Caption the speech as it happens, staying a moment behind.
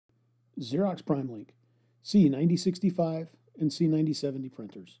Xerox PrimeLink C9065 and C9070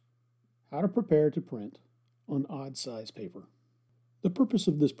 printers. How to prepare to print on odd size paper. The purpose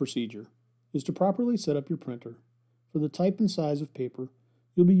of this procedure is to properly set up your printer for the type and size of paper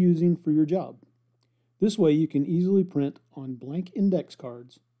you'll be using for your job. This way you can easily print on blank index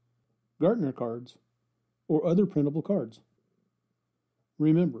cards, Gartner cards, or other printable cards.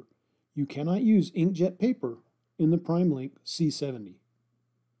 Remember, you cannot use inkjet paper in the PrimeLink C70.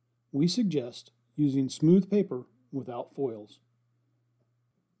 We suggest using smooth paper without foils.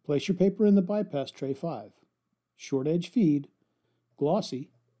 Place your paper in the bypass tray 5. Short edge feed, glossy,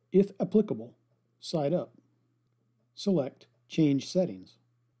 if applicable, side up. Select Change Settings.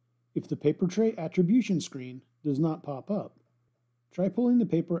 If the paper tray attribution screen does not pop up, try pulling the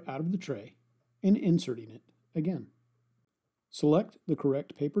paper out of the tray and inserting it again. Select the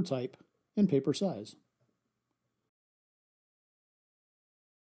correct paper type and paper size.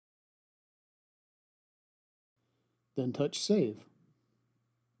 Then touch Save.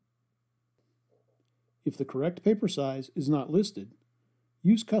 If the correct paper size is not listed,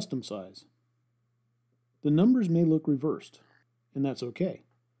 use Custom Size. The numbers may look reversed, and that's okay.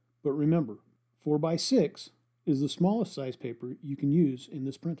 But remember, 4x6 is the smallest size paper you can use in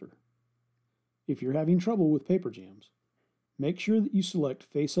this printer. If you're having trouble with paper jams, make sure that you select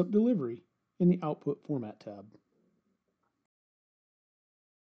Face Up Delivery in the Output Format tab.